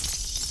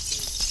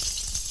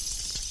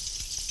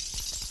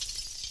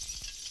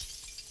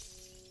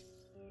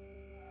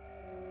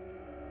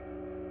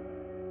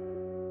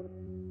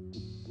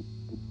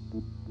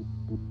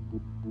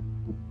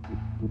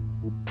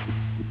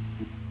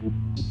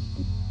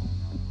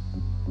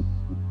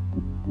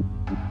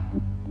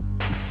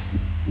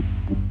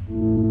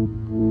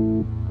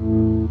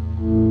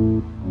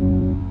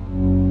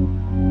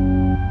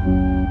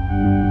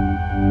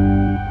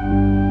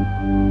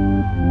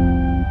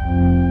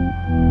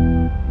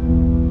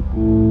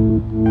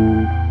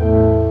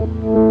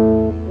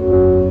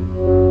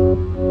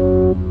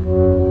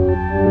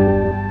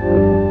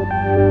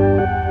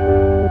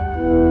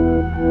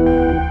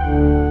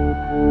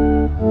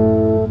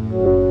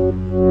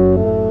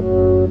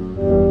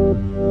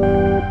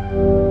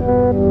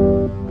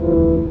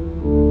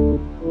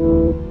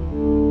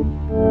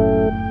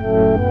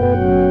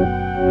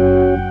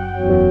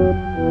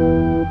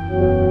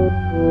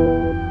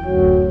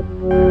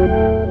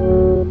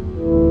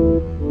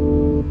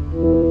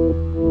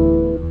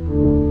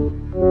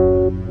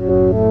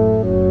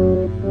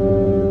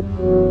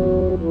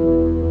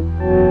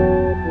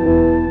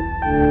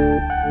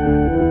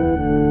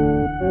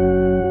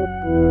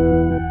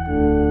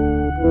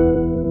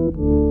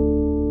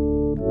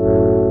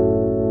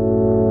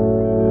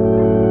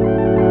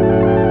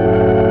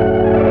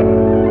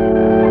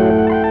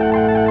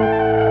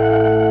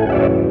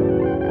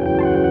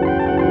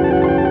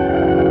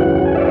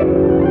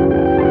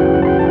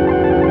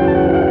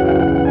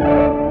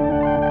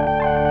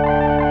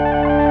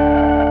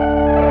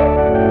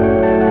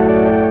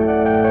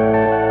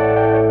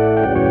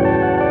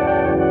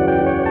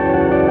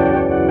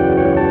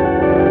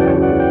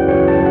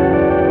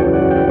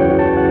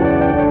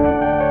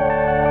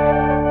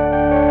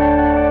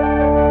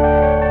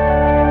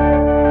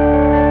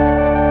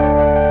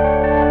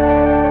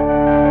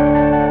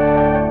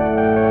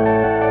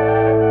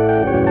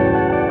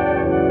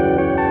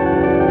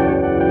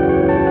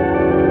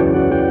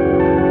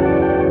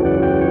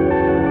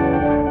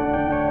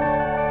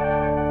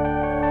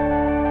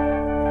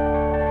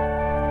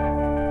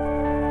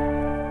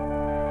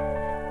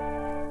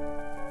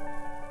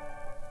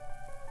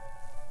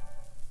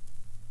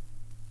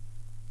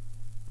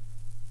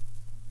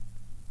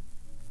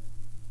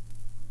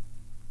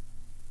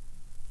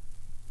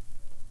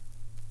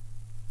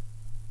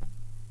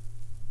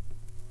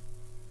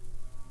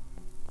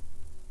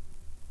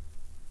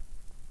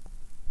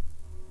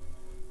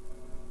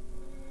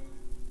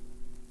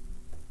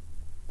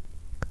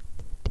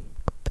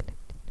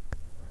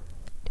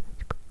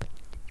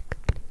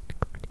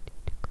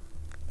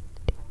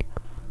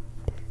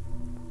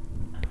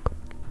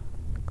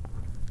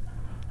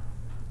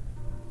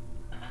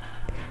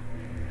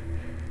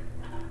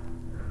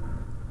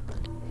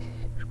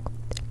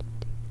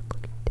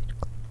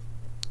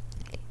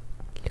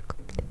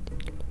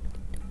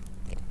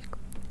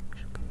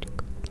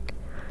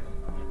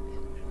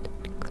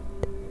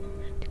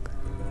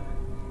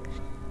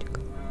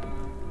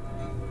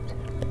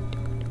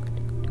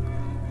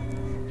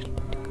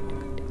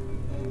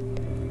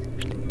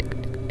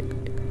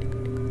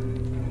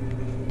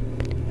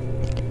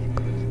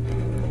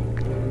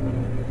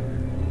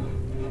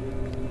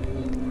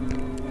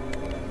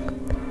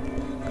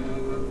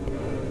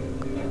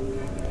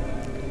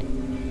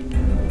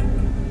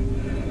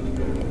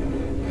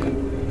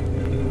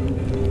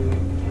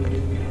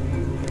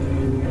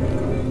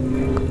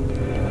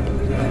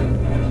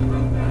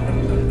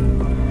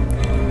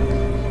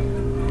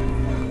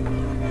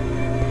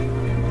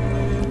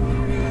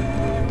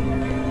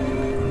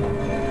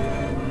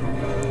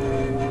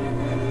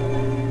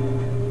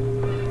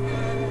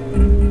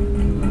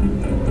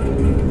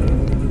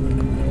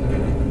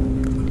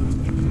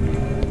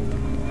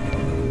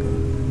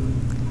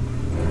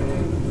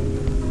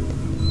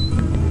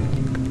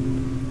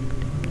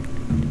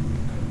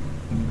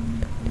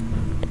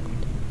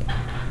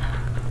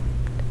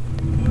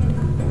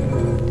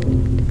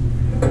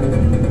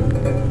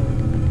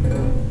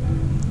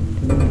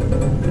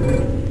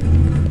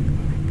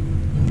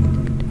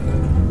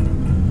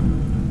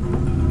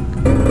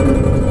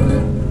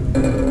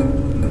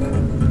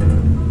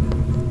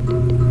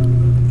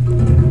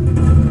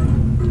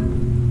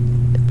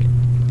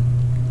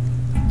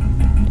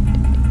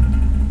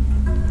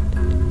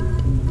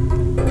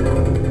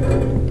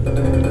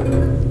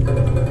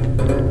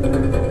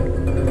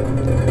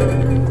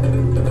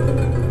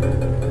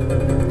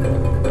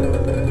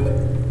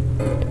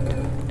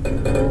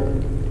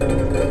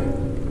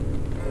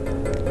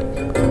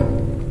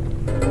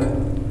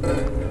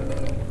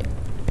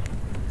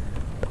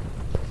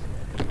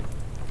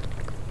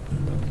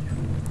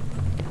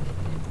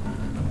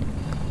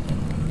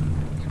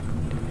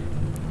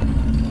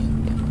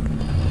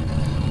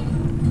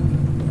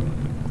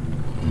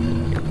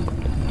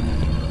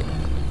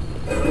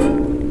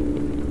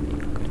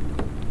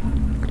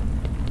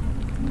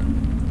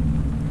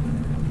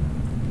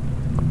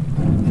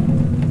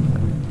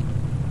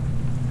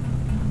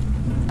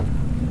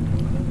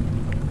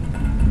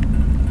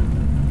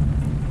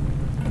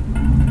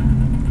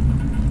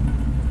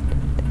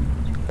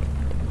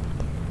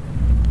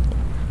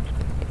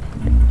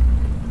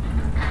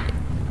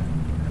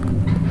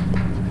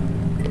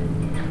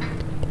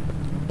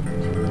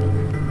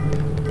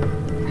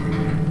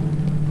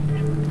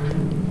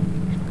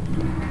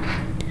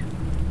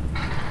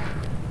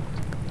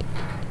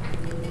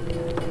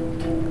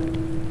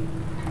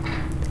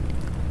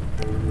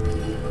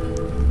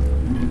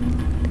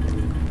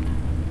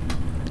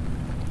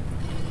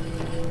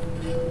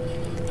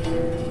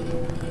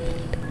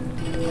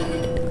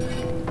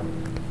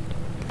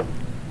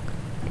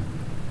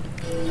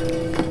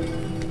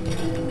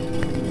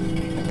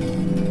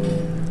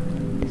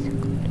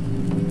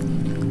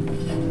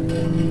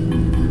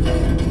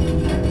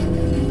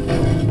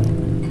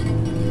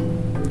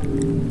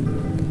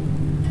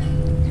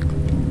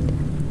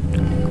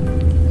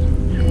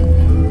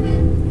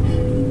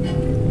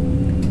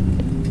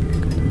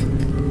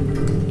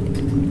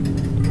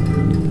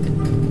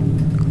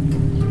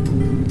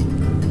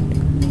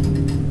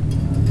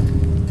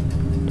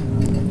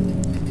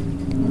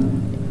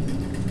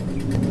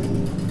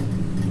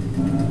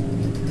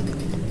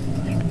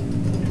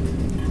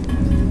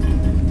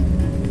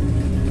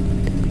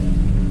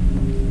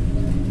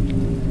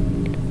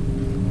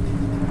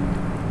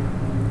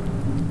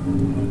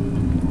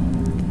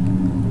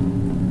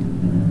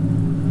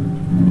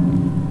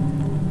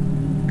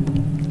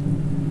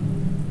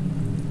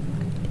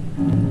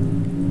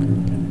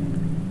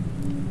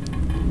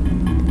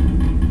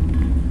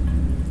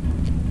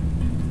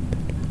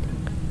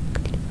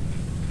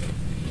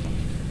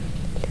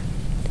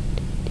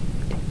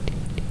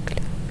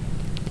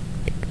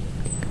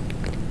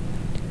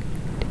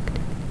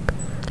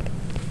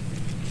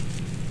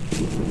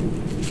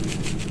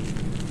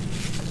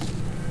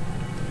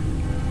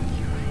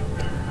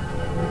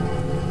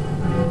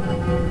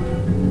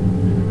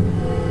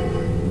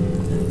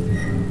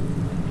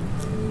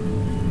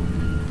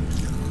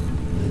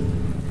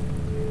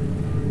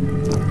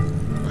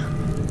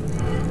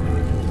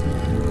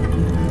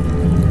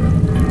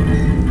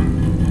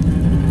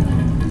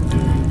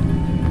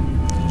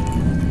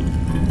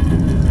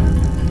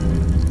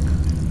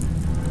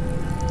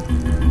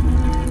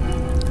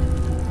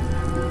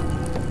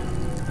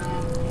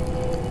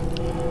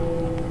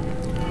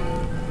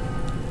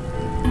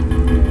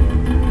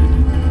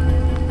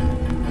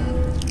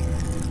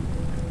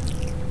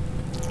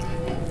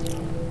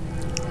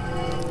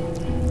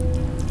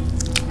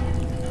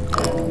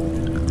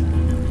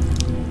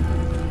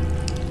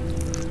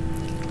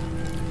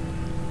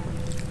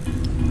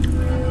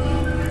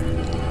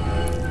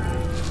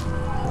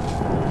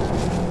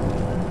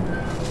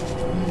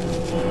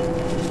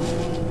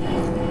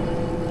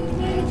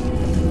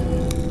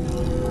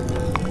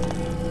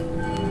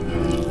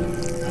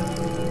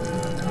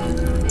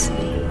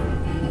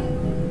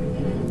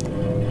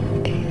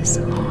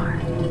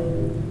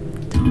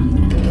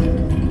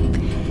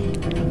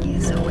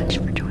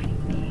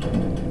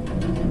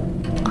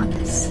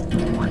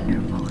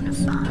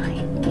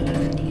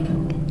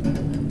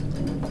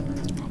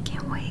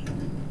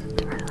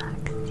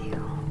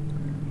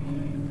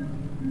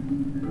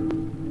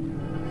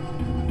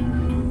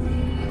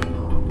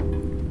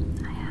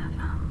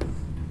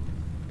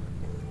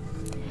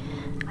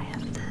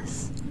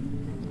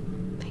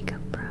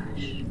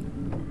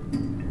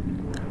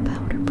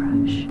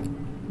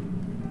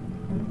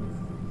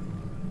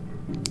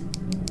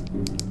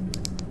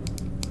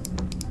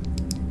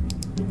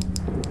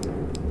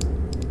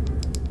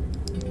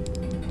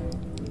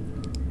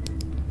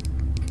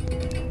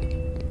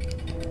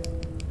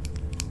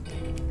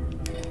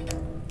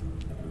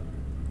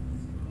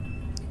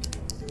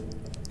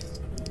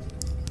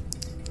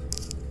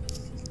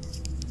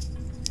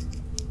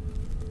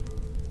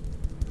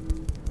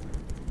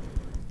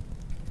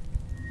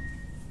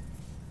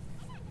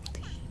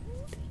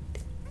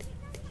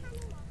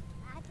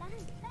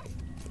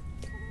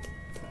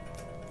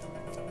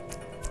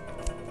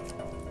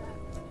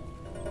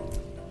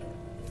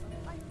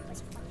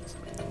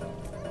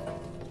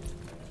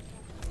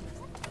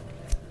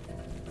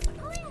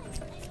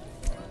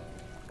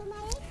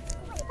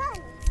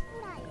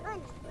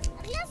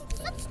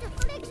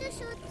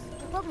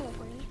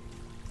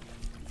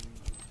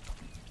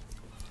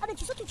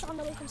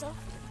comme ça.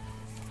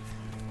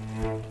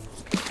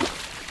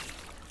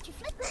 Tu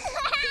flottes? Tu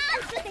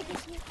flottes avec les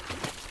pieds.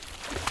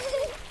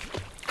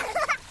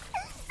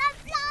 Ça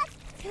flotte.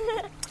 Il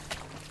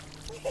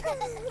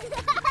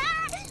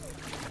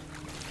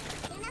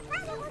y en a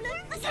pas de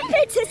requins? Ça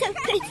pète, ça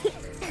pète.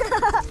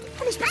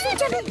 Mais je passe au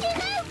jamais. Tu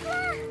l'as ou quoi?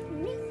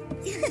 Oui.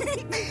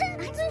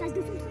 Arrête, je passe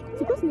de fond.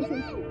 C'est quoi ce machin?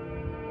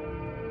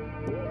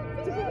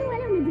 C'est quoi?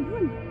 Allez, on a du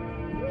brume.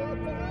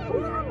 Oh,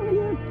 allez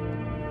hop.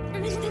 Ah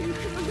mais je t'ai vu.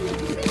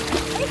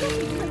 Allez, viens,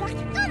 tu vas voir.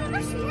 Oh, mais moi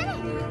je suis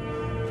allée.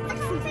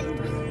 Attends, on fait le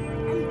bras.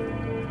 Allez,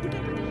 de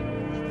quel côté?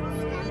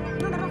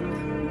 Non, d'abord.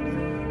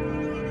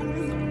 Allez,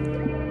 vas-y.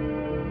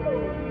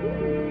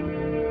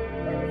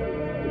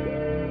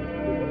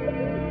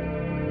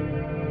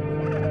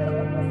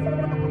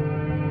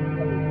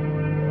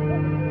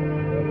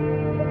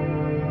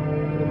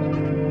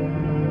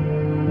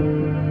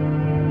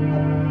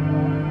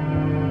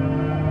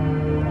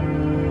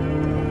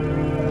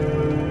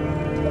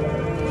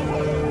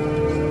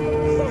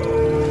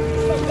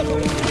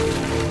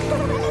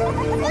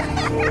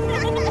 Ha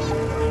ha ha ha!